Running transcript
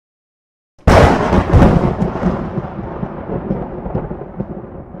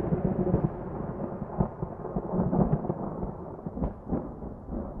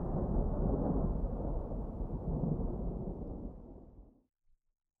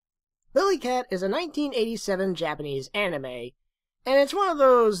Lily-C.A.T is a 1987 Japanese anime, and it's one of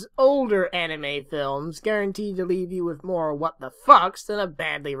those older anime films guaranteed to leave you with more what the fucks than a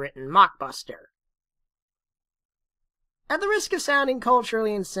badly written mockbuster. At the risk of sounding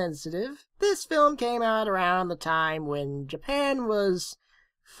culturally insensitive, this film came out around the time when Japan was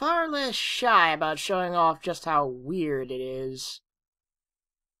far less shy about showing off just how weird it is.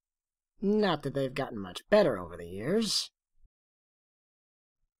 Not that they've gotten much better over the years.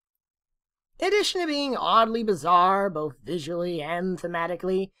 In addition to being oddly bizarre, both visually and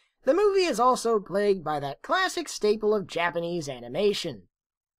thematically, the movie is also plagued by that classic staple of Japanese animation: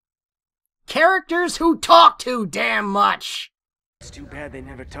 characters who talk too damn much! It's too bad they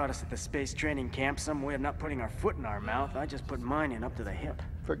never taught us at the space training camp some way of not putting our foot in our mouth. I just put mine in up to the hip.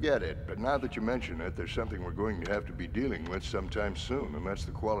 Forget it, but now that you mention it, there's something we're going to have to be dealing with sometime soon, and that's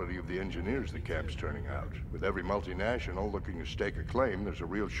the quality of the engineers the camp's turning out. With every multinational looking to stake a claim, there's a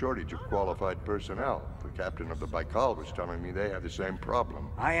real shortage of qualified personnel. The captain of the Baikal was telling me they have the same problem.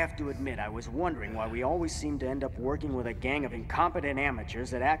 I have to admit, I was wondering why we always seem to end up working with a gang of incompetent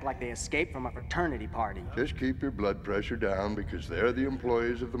amateurs that act like they escaped from a fraternity party. Just keep your blood pressure down, because they're the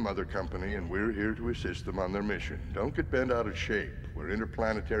employees of the mother company, and we're here to assist them on their mission. Don't get bent out of shape. We're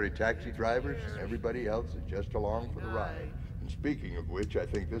interplanetary taxi drivers, and everybody else is just along for the ride. And speaking of which, I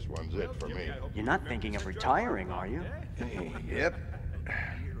think this one's it for me. You're not thinking of retiring, are you? Yep.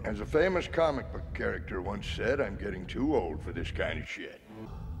 As a famous comic book character once said, I'm getting too old for this kind of shit.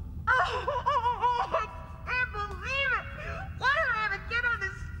 I can't believe it! Why did I have to get on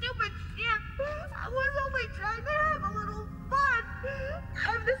this stupid ship? I was only trying to have a little fun.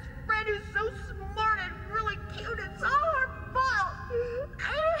 I have this friend who's so smart and really cute. It's all her fault.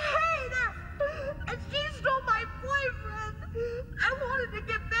 I hate her. And she stole my boyfriend. I wanted to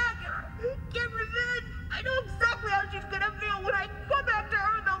get back at her, get revenge. I know exactly how she's gonna feel when I go back to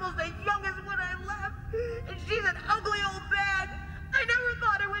her almost as young as when I left. And she's an ugly old bag. I never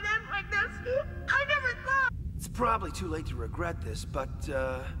thought it would end like this. I never thought. It's probably too late to regret this, but,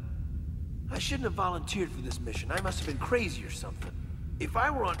 I shouldn't have volunteered for this mission. I must have been crazy or something. If I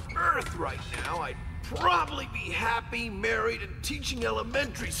were on Earth right now, I'd probably be happy, married, and teaching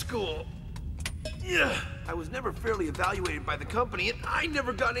elementary school. Yeah, I was never fairly evaluated by the company, and I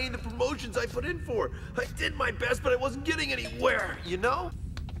never got any of the promotions I put in for. I did my best, but I wasn't getting anywhere, you know?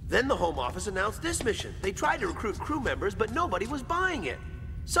 Then the Home Office announced this mission. They tried to recruit crew members, but nobody was buying it.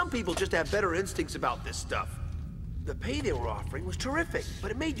 Some people just have better instincts about this stuff. The pay they were offering was terrific,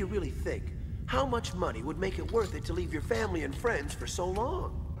 but it made you really think. How much money would make it worth it to leave your family and friends for so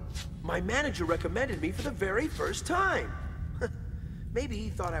long? My manager recommended me for the very first time. Maybe he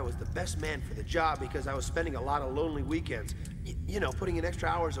thought I was the best man for the job because I was spending a lot of lonely weekends. You know, putting in extra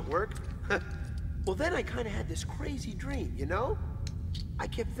hours at work. Well, then I kind of had this crazy dream, you know? I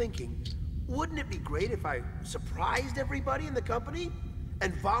kept thinking, wouldn't it be great if I surprised everybody in the company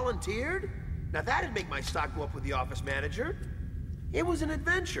and volunteered? Now that'd make my stock go up with the office manager. It was an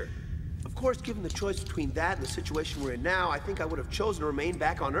adventure. Of course, given the choice between that and the situation we're in now, I think I would have chosen to remain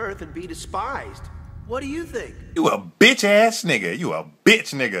back on Earth and be despised. What do you think? You a bitch-ass nigga. You a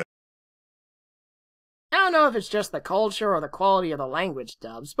bitch nigga. I don't know if it's just the culture or the quality of the language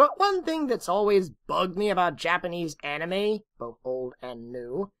dubs, but one thing that's always bugged me about Japanese anime, both old and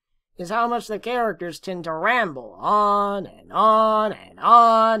new, is how much the characters tend to ramble on and on and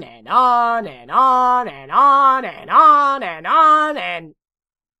on and on and on and on and on and on and...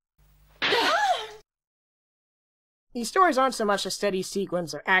 These stories aren't so much a steady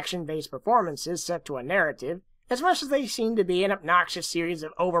sequence of action-based performances set to a narrative, as much as they seem to be an obnoxious series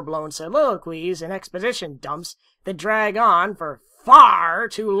of overblown soliloquies and exposition dumps that drag on for far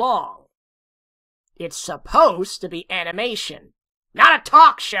too long. It's supposed to be animation, not a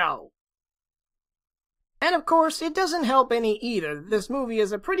talk show! And of course, it doesn't help any either that this movie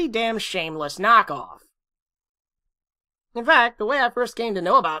is a pretty damn shameless knockoff. In fact, the way I first came to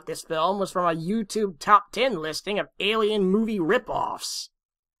know about this film was from a YouTube top 10 listing of alien movie rip-offs.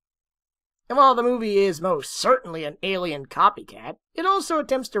 And while the movie is most certainly an alien copycat, it also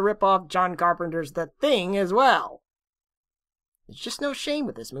attempts to rip off John Carpenter's The Thing as well. There's just no shame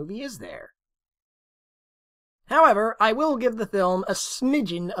with this movie, is there? However, I will give the film a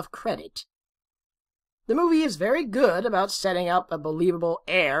smidgen of credit. The movie is very good about setting up a believable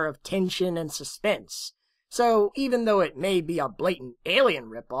air of tension and suspense. So, even though it may be a blatant alien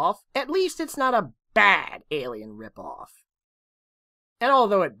ripoff, at least it's not a bad alien ripoff. And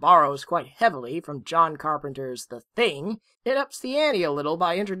although it borrows quite heavily from John Carpenter's The Thing, it ups the ante a little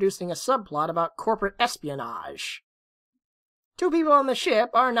by introducing a subplot about corporate espionage. Two people on the ship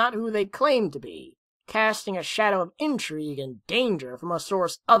are not who they claim to be, casting a shadow of intrigue and danger from a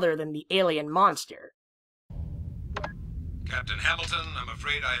source other than the alien monster. Captain Hamilton, I'm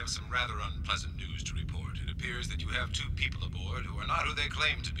afraid I have some rather unpleasant news to report. It appears that you have 2 people aboard who are not who they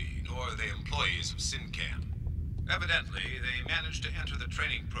claim to be, nor are they employees of SINCAM. Evidently, they managed to enter the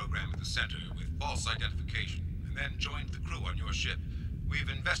training program at the center with false identification, and then joined the crew on your ship. We've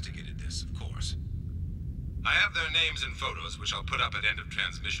investigated this, of course. I have their names and photos, which I'll put up at end of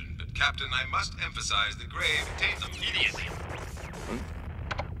transmission, but Captain, I must emphasize the grave taints immediately.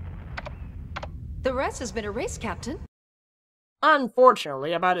 The rest has been erased, Captain.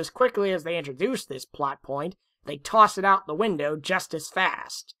 Unfortunately, about as quickly as they introduce this plot point, they toss it out the window just as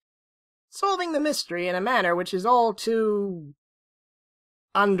fast, solving the mystery in a manner which is all too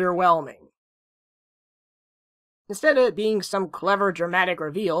underwhelming. Instead of it being some clever dramatic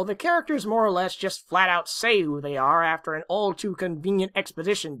reveal, the characters more or less just flat out say who they are after an all too convenient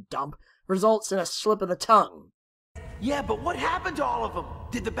exposition dump results in a slip of the tongue. Yeah, but what happened to all of them?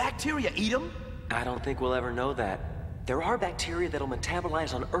 Did the bacteria eat them? I don't think we'll ever know that. There are bacteria that'll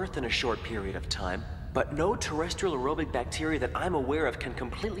metabolize on Earth in a short period of time, but no terrestrial aerobic bacteria that I'm aware of can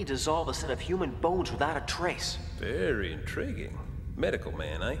completely dissolve a set of human bones without a trace. Very intriguing. Medical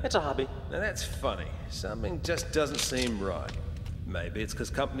man, eh? It's a hobby. Now that's funny. Something just doesn't seem right. Maybe it's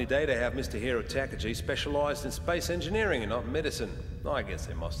because company data have Mr. Hirotakaji specialized in space engineering and not medicine. I guess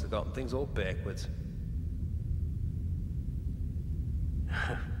they must have gotten things all backwards.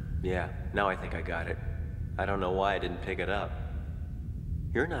 Yeah, now I think I got it. I don't know why I didn't pick it up.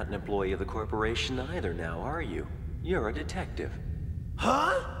 You're not an employee of the corporation either now, are you? You're a detective.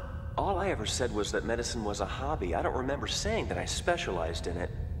 Huh? All I ever said was that medicine was a hobby. I don't remember saying that I specialized in it.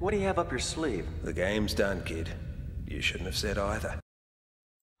 What do you have up your sleeve? The game's done, kid. You shouldn't have said either.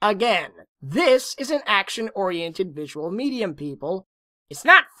 Again, this is an action-oriented visual medium, people. It's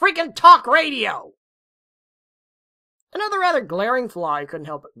not freaking talk radio! Another rather glaring flaw I couldn't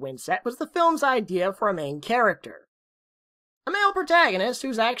help but wince at was the film's idea for a main character. A male protagonist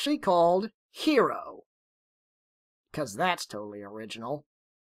who's actually called Hero. 'Cause that's totally original.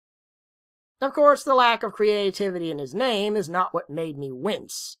 Of course, the lack of creativity in his name is not what made me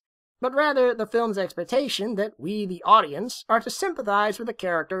wince, but rather the film's expectation that we, the audience, are to sympathize with a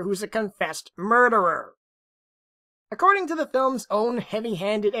character who's a confessed murderer. According to the film's own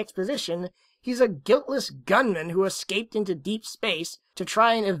heavy-handed exposition, he's a guiltless gunman who escaped into deep space to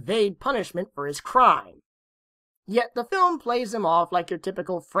try and evade punishment for his crime. Yet the film plays him off like your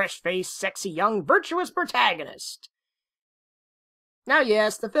typical fresh-faced, sexy, young, virtuous protagonist. Now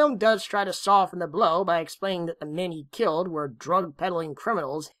yes, the film does try to soften the blow by explaining that the men he killed were drug-peddling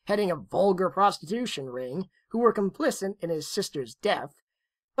criminals heading a vulgar prostitution ring who were complicit in his sister's death,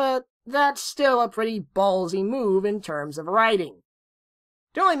 but that's still a pretty ballsy move in terms of writing.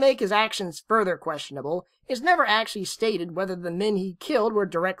 To only make his actions further questionable, it's never actually stated whether the men he killed were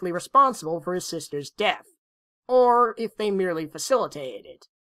directly responsible for his sister's death, or if they merely facilitated it.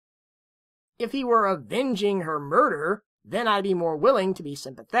 If he were avenging her murder, then I'd be more willing to be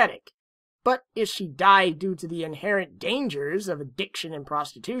sympathetic. But if she died due to the inherent dangers of addiction and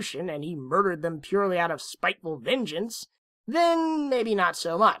prostitution, and he murdered them purely out of spiteful vengeance, then maybe not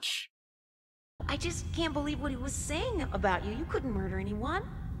so much. I just can't believe what he was saying about you. You couldn't murder anyone.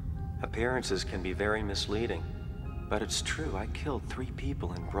 Appearances can be very misleading. But it's true, I killed 3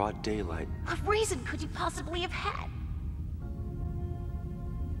 people in broad daylight. What reason could you possibly have had?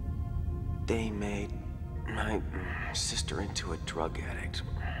 They made my sister into a drug addict.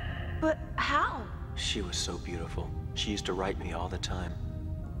 But how? She was so beautiful. She used to write me all the time.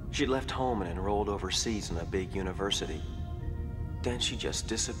 She'd left home and enrolled overseas in a big university. Then she just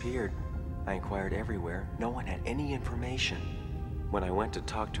disappeared. I inquired everywhere. No one had any information. When I went to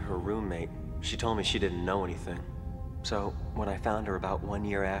talk to her roommate, she told me she didn't know anything. So, when I found her about 1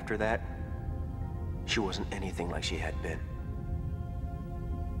 year after that, she wasn't anything like she had been.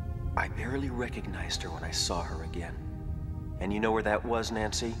 I barely recognized her when I saw her again. And you know where that was,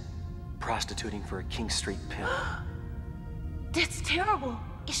 Nancy? Prostituting for a King Street pimp. That's terrible.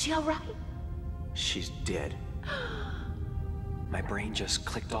 Is she all right? She's dead. My brain just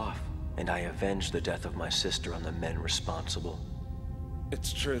clicked off, and I avenged the death of my sister on the men responsible.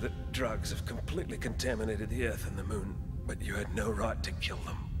 It's true that drugs have completely contaminated the Earth and the Moon, but you had no right to kill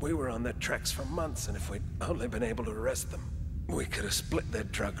them. We were on their tracks for months, and if we'd only been able to arrest them, we could have split their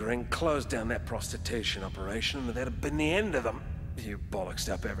drug ring, closed down that prostitution operation, and that'd have been the end of them. You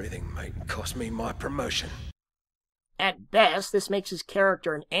bollocksed up everything, mate, and cost me my promotion. At best, this makes his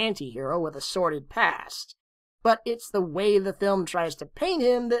character an anti-hero with a sordid past. But it's the way the film tries to paint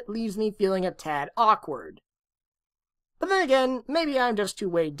him that leaves me feeling a tad awkward. But then again, maybe I'm just too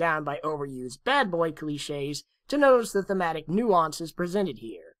weighed down by overused bad boy cliches to notice the thematic nuances presented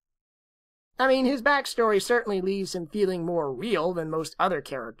here. I mean, his backstory certainly leaves him feeling more real than most other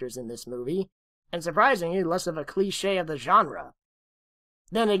characters in this movie, and surprisingly less of a cliche of the genre.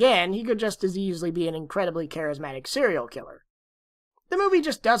 Then again, he could just as easily be an incredibly charismatic serial killer. The movie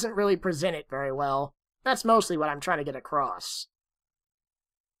just doesn't really present it very well. That's mostly what I'm trying to get across.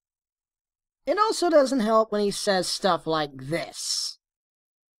 It also doesn't help when he says stuff like this.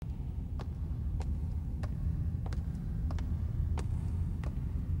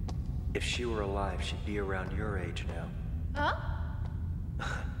 If she were alive, she'd be around your age now. Huh?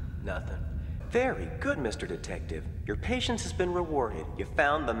 Nothing. Very good, Mr. Detective. Your patience has been rewarded. You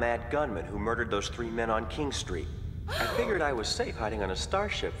found the mad gunman who murdered those 3 men on King Street. I figured I was safe hiding on a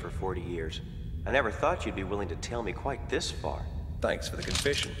starship for 40 years. I never thought you'd be willing to tell me quite this far. Thanks for the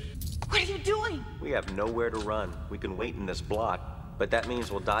confession. What are you doing? We have nowhere to run. We can wait in this block, but that means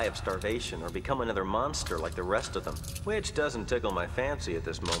we'll die of starvation or become another monster like the rest of them, which doesn't tickle my fancy at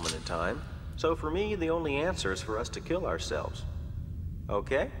this moment in time. So for me, the only answer is for us to kill ourselves.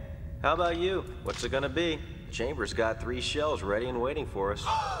 Okay? How about you? What's it gonna be? The chamber's got 3 shells ready and waiting for us.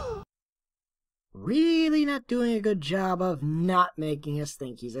 Really not doing a good job of not making us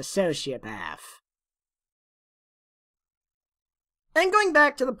think he's a sociopath. And going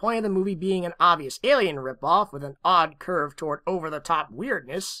back to the point of the movie being an obvious Alien ripoff with an odd curve toward over-the-top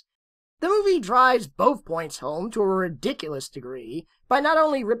weirdness, the movie drives both points home to a ridiculous degree by not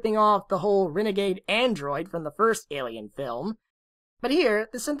only ripping off the whole renegade android from the first Alien film, but here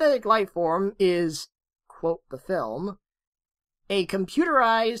the synthetic life form is, quote the film, a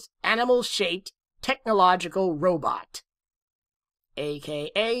computerized, animal-shaped, technological robot,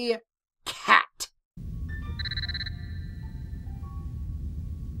 aka cat.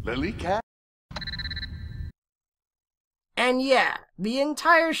 Lily-C.A.T? And yeah, the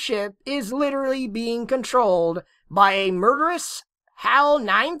entire ship is literally being controlled by a murderous HAL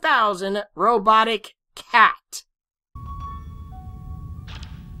 9000 robotic cat.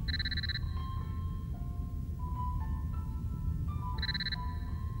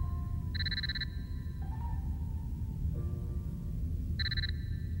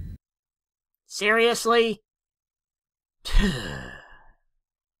 Seriously?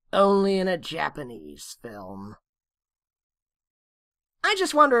 Only in a Japanese film. I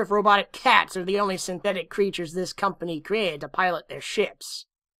just wonder if robotic cats are the only synthetic creatures this company created to pilot their ships.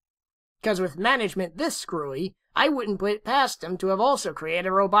 Because with management this screwy, I wouldn't put it past them to have also created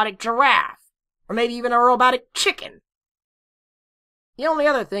a robotic giraffe, or maybe even a robotic chicken. The only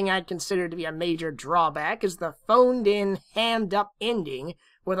other thing I'd consider to be a major drawback is the phoned-in, hammed-up ending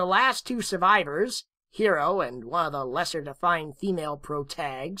where the last 2 survivors, Hero and one of the lesser-defined female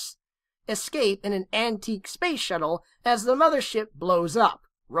protags, escape in an antique space shuttle as the mothership blows up,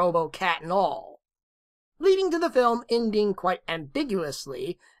 Robo-Cat and all, leading to the film ending quite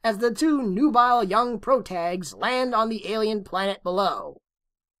ambiguously as the 2 nubile young protags land on the alien planet below.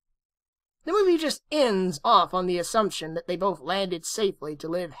 The movie just ends off on the assumption that they both landed safely to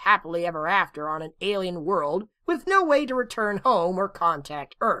live happily ever after on an alien world with no way to return home or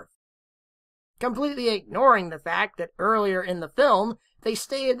contact Earth, completely ignoring the fact that earlier in the film they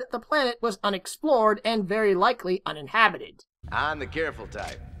stated that the planet was unexplored and very likely uninhabited. I'm the careful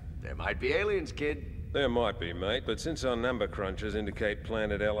type. There might be aliens, kid. There might be, mate, but since our number crunchers indicate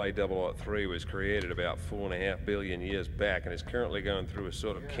planet LA-003 was created about 4.5 billion years back and is currently going through a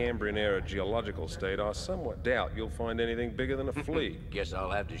sort of Cambrian-era geological state, I somewhat doubt you'll find anything bigger than a flea. Guess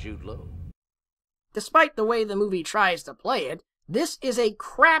I'll have to shoot low. Despite the way the movie tries to play it, this is a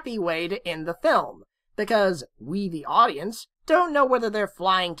crappy way to end the film, because we, the audience, don't know whether they're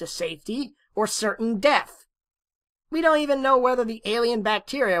flying to safety or certain death. We don't even know whether the alien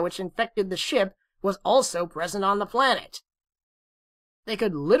bacteria which infected the ship was also present on the planet. They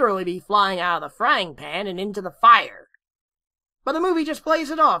could literally be flying out of the frying pan and into the fire. But the movie just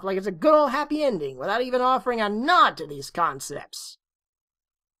plays it off like it's a good old happy ending without even offering a nod to these concepts.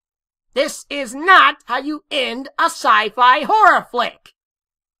 This is not how you end a sci-fi horror flick!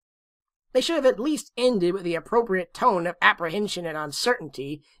 They should have at least ended with the appropriate tone of apprehension and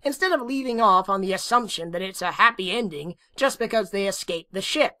uncertainty, instead of leaving off on the assumption that it's a happy ending just because they escaped the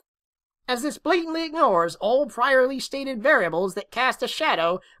ship, as this blatantly ignores all priorly stated variables that cast a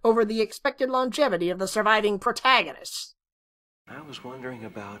shadow over the expected longevity of the surviving protagonists. I was wondering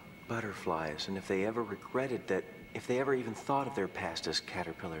about butterflies and if they ever regretted that, if they ever even thought of their past as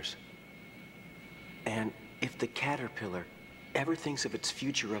caterpillars. And if the caterpillar ever thinks of its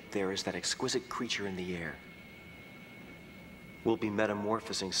future up there as that exquisite creature in the air. We'll be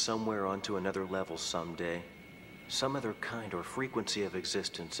metamorphosing somewhere onto another level someday. Some other kind or frequency of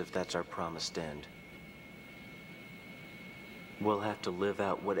existence, if that's our promised end. We'll have to live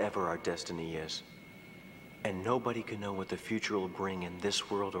out whatever our destiny is. And nobody can know what the future will bring in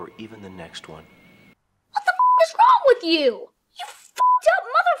this world or even the next one. What the f*** is wrong with you? You f***ed up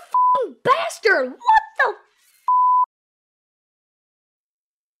motherfucking bastard! What the f***?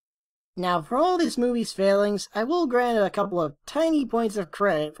 Now, for all this movie's failings, I will grant it a couple of tiny points of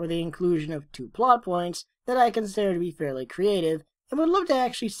credit for the inclusion of 2 plot points that I consider to be fairly creative and would love to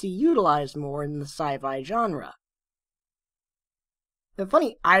actually see utilized more in the sci-fi genre. The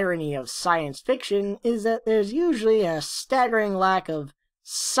funny irony of science fiction is that there's usually a staggering lack of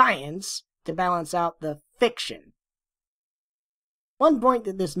science to balance out the fiction. One point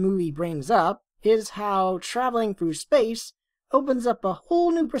that this movie brings up is how traveling through space opens up a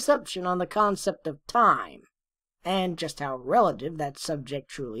whole new perception on the concept of time, and just how relative that subject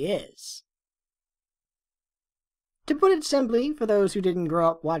truly is. To put it simply, for those who didn't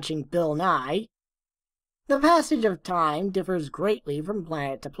grow up watching Bill Nye, the passage of time differs greatly from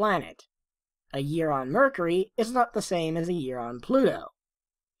planet to planet. A year on Mercury is not the same as a year on Pluto.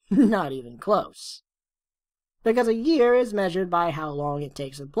 Not even close. Because a year is measured by how long it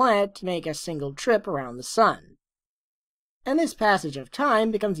takes a planet to make a single trip around the sun. And this passage of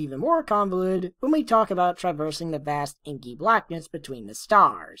time becomes even more convoluted when we talk about traversing the vast inky blackness between the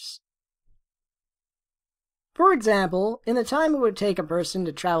stars. For example, in the time it would take a person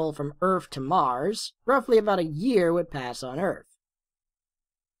to travel from Earth to Mars, roughly about a year would pass on Earth.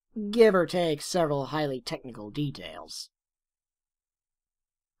 Give or take several highly technical details.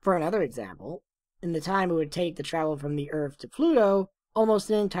 For another example, in the time it would take to travel from the Earth to Pluto, almost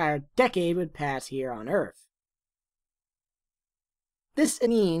an entire decade would pass here on Earth. This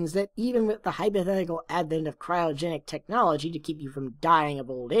means that even with the hypothetical advent of cryogenic technology to keep you from dying of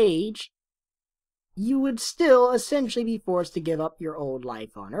old age, you would still essentially be forced to give up your old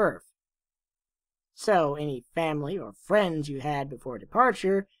life on Earth. So any family or friends you had before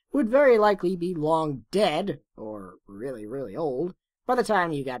departure would very likely be long dead, or really, really old, by the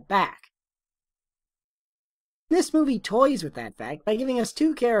time you got back. This movie toys with that fact by giving us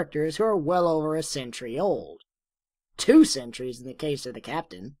 2 characters who are well over a century old. 2 centuries in the case of the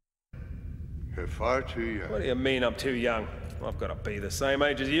captain. You're far too young. What do you mean I'm too young? I've got to be the same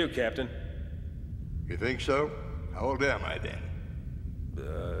age as you, Captain. You think so? How old am I then?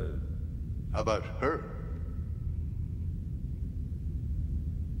 How about her?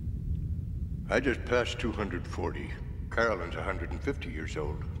 I just passed 240. Carolyn's 150 years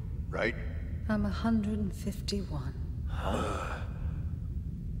old, right? I'm 151.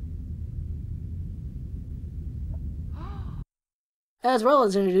 As well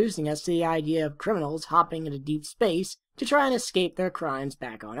as introducing us to the idea of criminals hopping into deep space to try and escape their crimes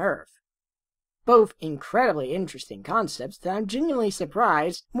back on Earth. Both incredibly interesting concepts that I'm genuinely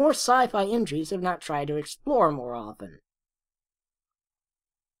surprised more sci-fi entries have not tried to explore more often.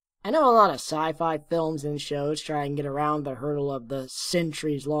 I know a lot of sci-fi films and shows try and get around the hurdle of the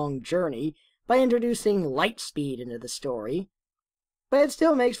centuries-long journey by introducing light speed into the story, but it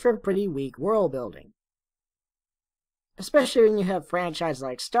still makes for pretty weak world building. Especially when you have franchises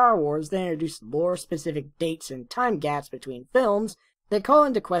like Star Wars that introduce lore-specific dates and time gaps between films that call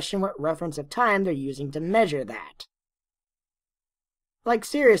into question what reference of time they're using to measure that. Like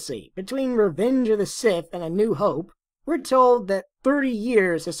seriously, between Revenge of the Sith and A New Hope, we're told that 30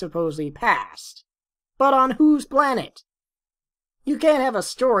 years has supposedly passed. But on whose planet? You can't have a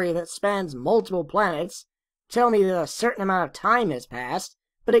story that spans multiple planets, tell me that a certain amount of time has passed,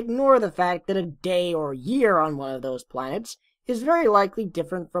 but ignore the fact that a day or year on one of those planets is very likely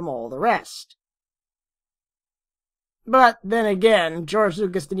different from all the rest. But then again, George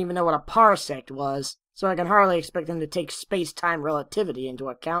Lucas didn't even know what a parsec was, so I can hardly expect him to take space-time relativity into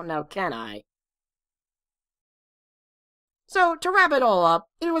account, now can I? So, to wrap it all up,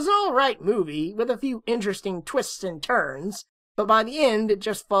 it was an alright movie, with a few interesting twists and turns, but by the end it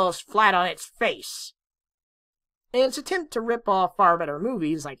just falls flat on its face. In its attempt to rip off far better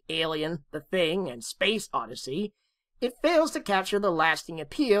movies like Alien, The Thing, and Space Odyssey, it fails to capture the lasting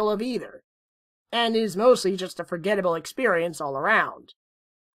appeal of either, and is mostly just a forgettable experience all around.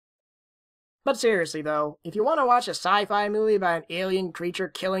 But seriously though, if you want to watch a sci-fi movie about an alien creature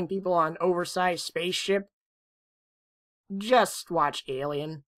killing people on an oversized spaceship, just watch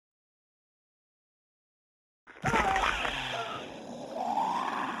Alien.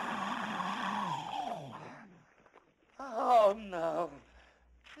 Oh no,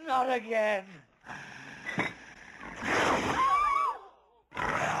 not again.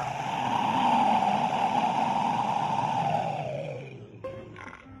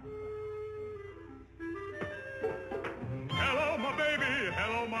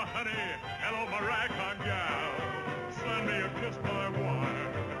 hello, my honey. Hello, my ragtime gal. Send me a kiss, my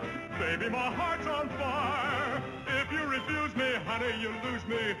wine. Baby, my heart's on fire. If you refuse me, honey, you lose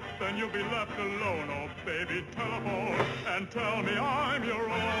me. Then you'll be left alone. Oh, baby, telephone and tell me I'm your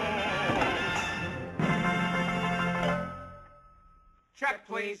own. Check,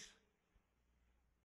 please.